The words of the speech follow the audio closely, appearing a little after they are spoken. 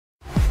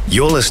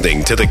You're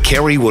listening to the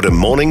Kerre Woodham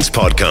Mornings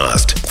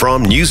podcast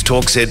from News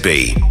Talk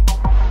ZB.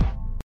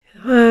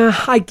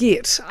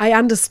 I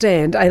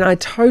understand, and I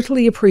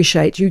totally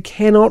appreciate you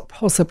cannot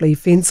possibly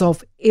fence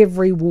off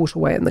every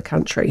waterway in the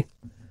country.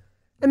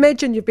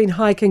 Imagine you've been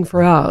hiking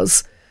for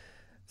hours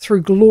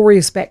through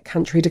glorious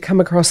backcountry to come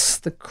across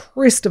the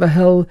crest of a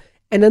hill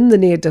and in the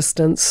near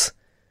distance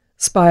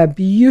spy a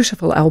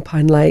beautiful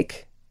alpine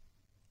lake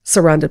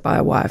surrounded by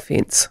a wire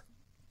fence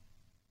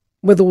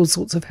with all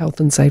sorts of health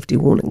and safety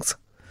warnings.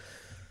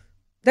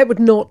 That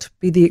would not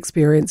be the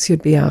experience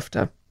you'd be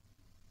after.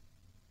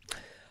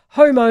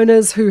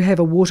 Homeowners who have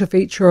a water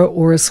feature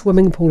or a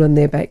swimming pool in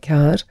their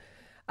backyard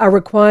are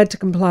required to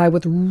comply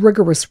with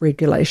rigorous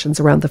regulations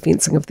around the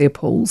fencing of their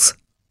pools.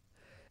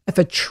 If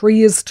a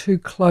tree is too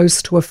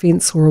close to a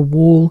fence or a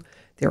wall,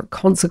 there are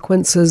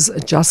consequences,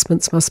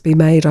 adjustments must be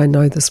made. I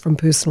know this from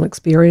personal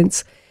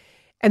experience.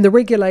 And the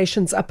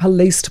regulations are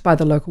policed by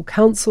the local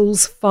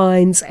councils.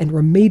 Fines and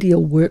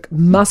remedial work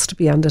must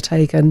be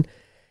undertaken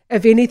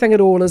if anything at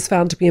all is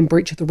found to be in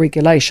breach of the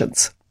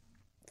regulations.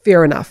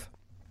 Fair enough.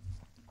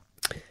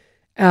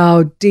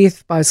 Our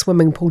death by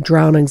swimming pool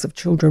drownings of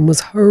children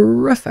was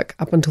horrific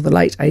up until the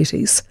late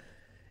 80s,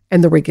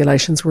 and the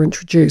regulations were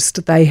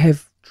introduced. They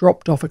have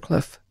dropped off a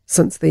cliff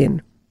since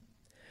then.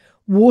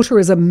 Water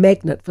is a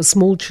magnet for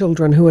small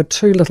children who are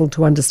too little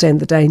to understand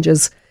the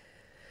dangers.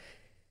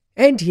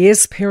 And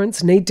yes,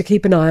 parents need to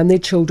keep an eye on their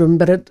children,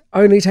 but it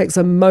only takes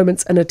a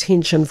moment's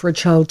inattention for a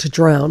child to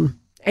drown.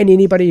 And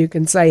anybody who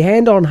can say,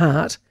 hand on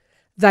heart,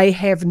 they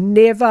have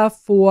never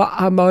for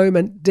a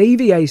moment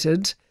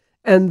deviated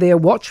in their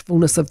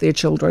watchfulness of their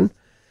children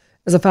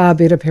is a far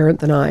better parent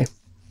than I.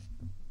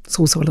 It's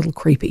also a little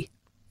creepy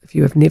if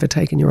you have never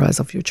taken your eyes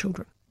off your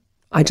children.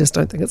 I just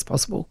don't think it's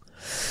possible.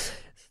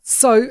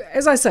 So,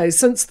 as I say,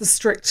 since the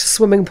strict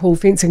swimming pool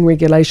fencing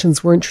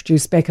regulations were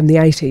introduced back in the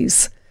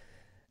 80s,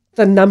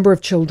 the number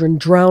of children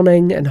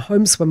drowning in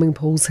home swimming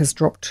pools has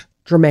dropped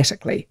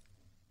dramatically,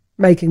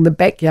 making the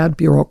backyard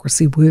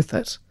bureaucracy worth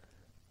it.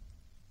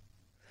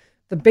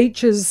 The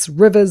beaches,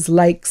 rivers,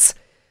 lakes,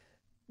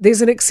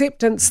 there's an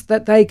acceptance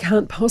that they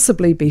can't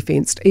possibly be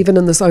fenced, even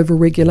in this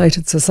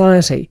over-regulated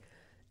society,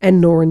 and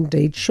nor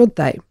indeed should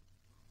they.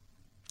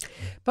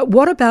 But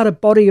what about a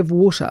body of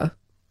water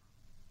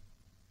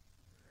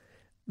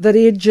that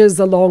edges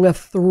along a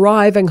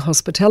thriving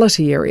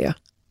hospitality area?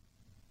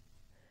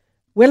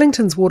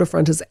 Wellington's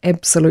waterfront is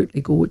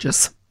absolutely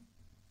gorgeous.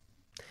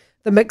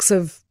 The mix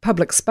of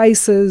public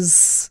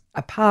spaces,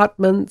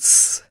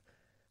 apartments,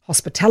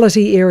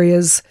 hospitality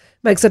areas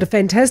makes it a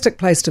fantastic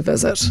place to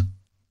visit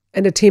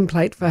and a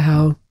template for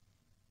how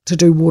to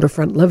do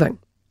waterfront living.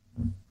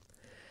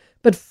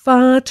 But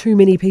far too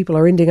many people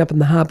are ending up in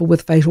the harbour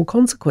with fatal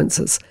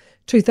consequences.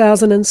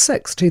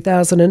 2006,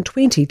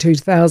 2020,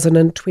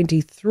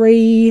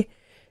 2023,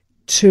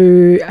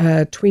 to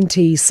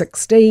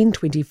 2016,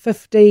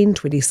 2015,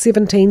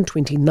 2017,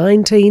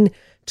 2019,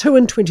 2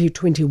 in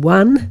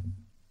 2021.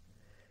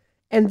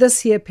 And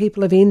this year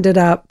people have ended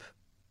up,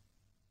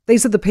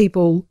 these are the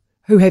people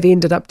who have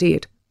ended up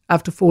dead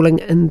after falling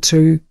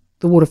into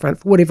the waterfront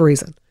for whatever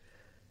reason.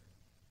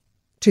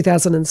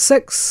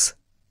 2006,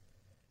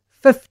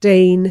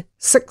 15,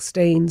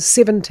 16,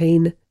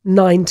 17,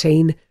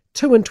 19,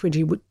 2 in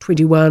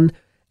 2021,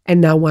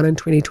 and now 1 in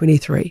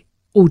 2023,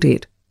 all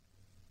dead.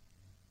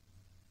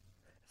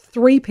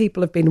 3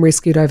 people have been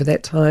rescued over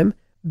that time,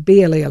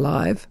 barely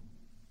alive.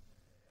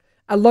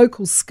 A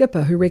local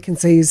skipper who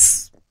reckons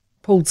he's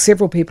pulled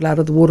several people out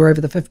of the water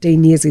over the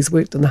 15 years he's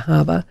worked in the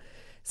harbour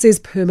says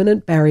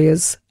permanent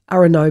barriers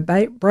are a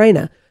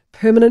no-brainer.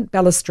 Permanent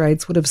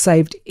balustrades would have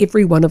saved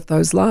every one of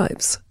those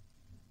lives.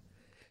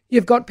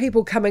 You've got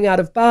people coming out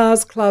of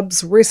bars,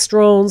 clubs,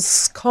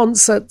 restaurants,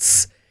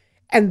 concerts,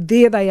 and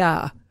there they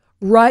are,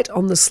 right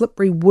on the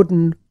slippery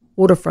wooden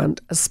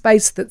waterfront, a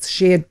space that's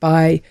shared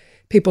by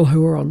people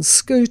who are on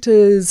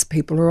scooters,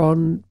 people who are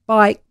on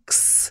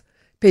bikes,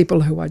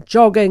 people who are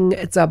jogging.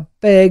 It's a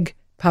big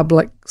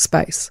public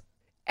space.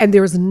 And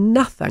there is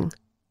nothing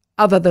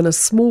other than a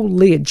small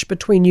ledge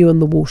between you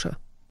and the water.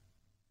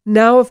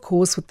 Now, of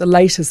course, with the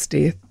latest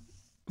death,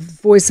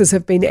 voices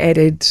have been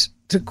added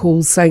to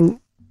calls saying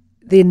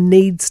there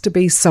needs to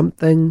be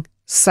something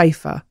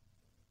safer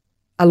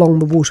along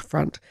the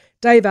waterfront.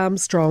 Dave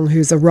Armstrong,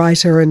 who's a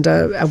writer and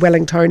a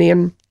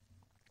Wellingtonian,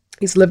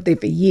 he's lived there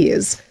for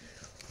years,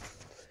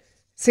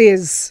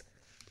 says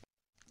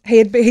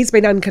he's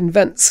been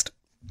unconvinced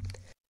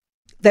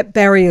that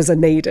barriers are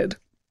needed,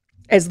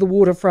 as the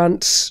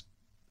waterfront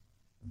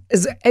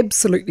is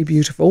absolutely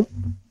beautiful,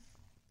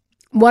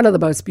 one of the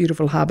most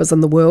beautiful harbours in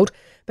the world,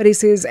 but he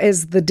says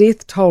as the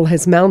death toll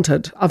has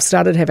mounted, I've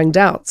started having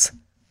doubts.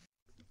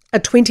 A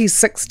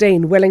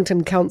 2016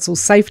 Wellington Council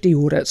safety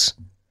audit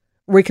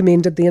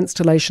recommended the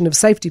installation of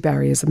safety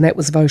barriers, and that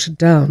was voted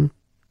down.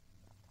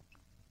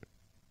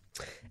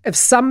 If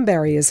some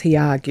barriers, he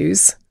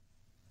argues,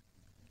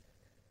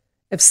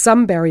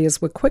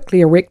 were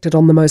quickly erected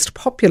on the most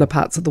popular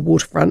parts of the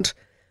waterfront,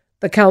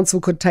 the council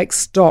could take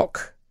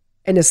stock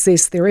and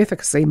assess their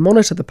efficacy,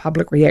 monitor the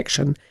public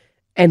reaction,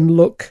 and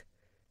look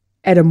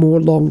at a more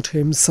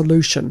long-term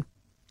solution.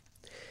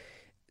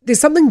 There's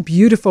something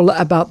beautiful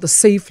about the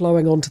sea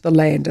flowing onto the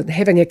land and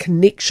having a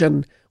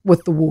connection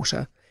with the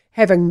water,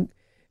 having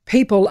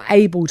people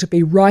able to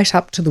be right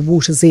up to the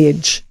water's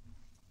edge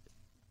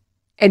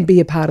and be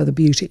a part of the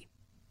beauty.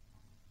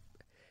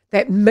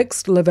 That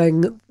mixed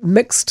living,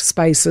 mixed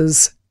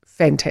spaces,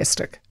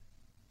 fantastic.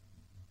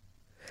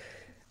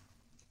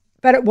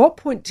 But at what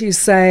point do you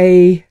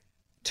say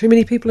too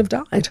many people have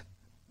died?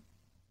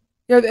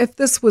 If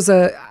this was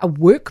a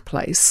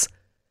workplace,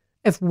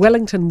 if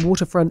Wellington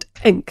Waterfront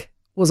Inc.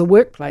 was a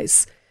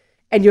workplace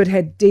and you'd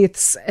had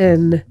deaths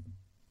in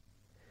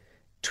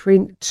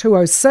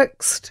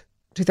 2006,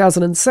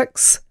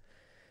 2016,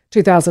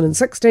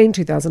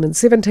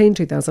 2017,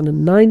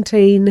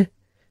 2019,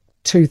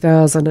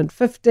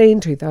 2015,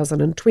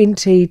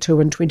 2020,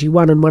 2 in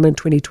 21 and 1 in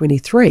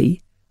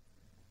 2023,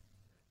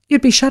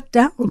 you'd be shut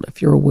down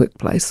if you're a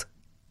workplace.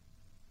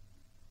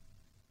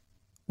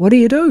 What do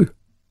you do?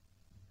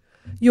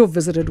 You've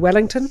visited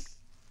Wellington.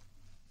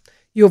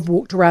 You've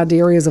walked around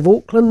areas of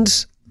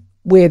Auckland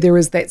where there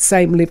is that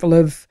same level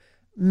of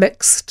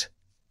mixed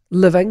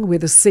living, where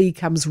the sea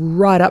comes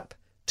right up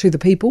to the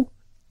people.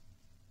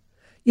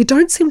 You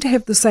don't seem to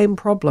have the same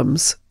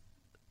problems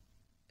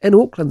in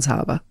Auckland's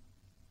harbour,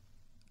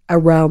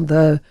 around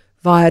the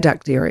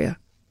viaduct area.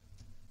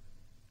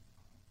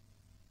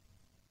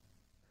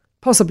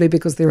 Possibly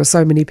because there are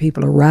so many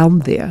people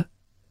around there,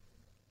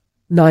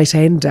 night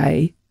and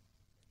day.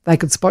 They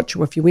could spot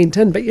you if you went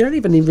in, but you don't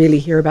even really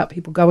hear about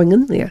people going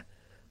in there.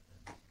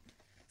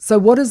 So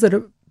what is it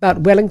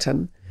about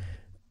Wellington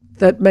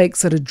that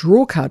makes it a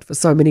draw card for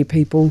so many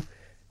people,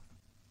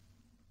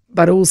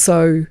 but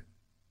also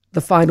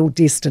the final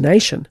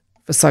destination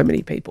for so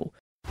many people?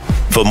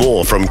 For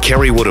more from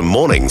Kerre Woodham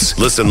Mornings,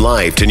 listen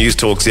live to News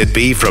Talk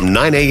ZB from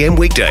 9 a.m.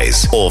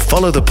 weekdays or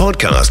follow the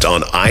podcast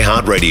on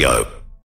iHeartRadio.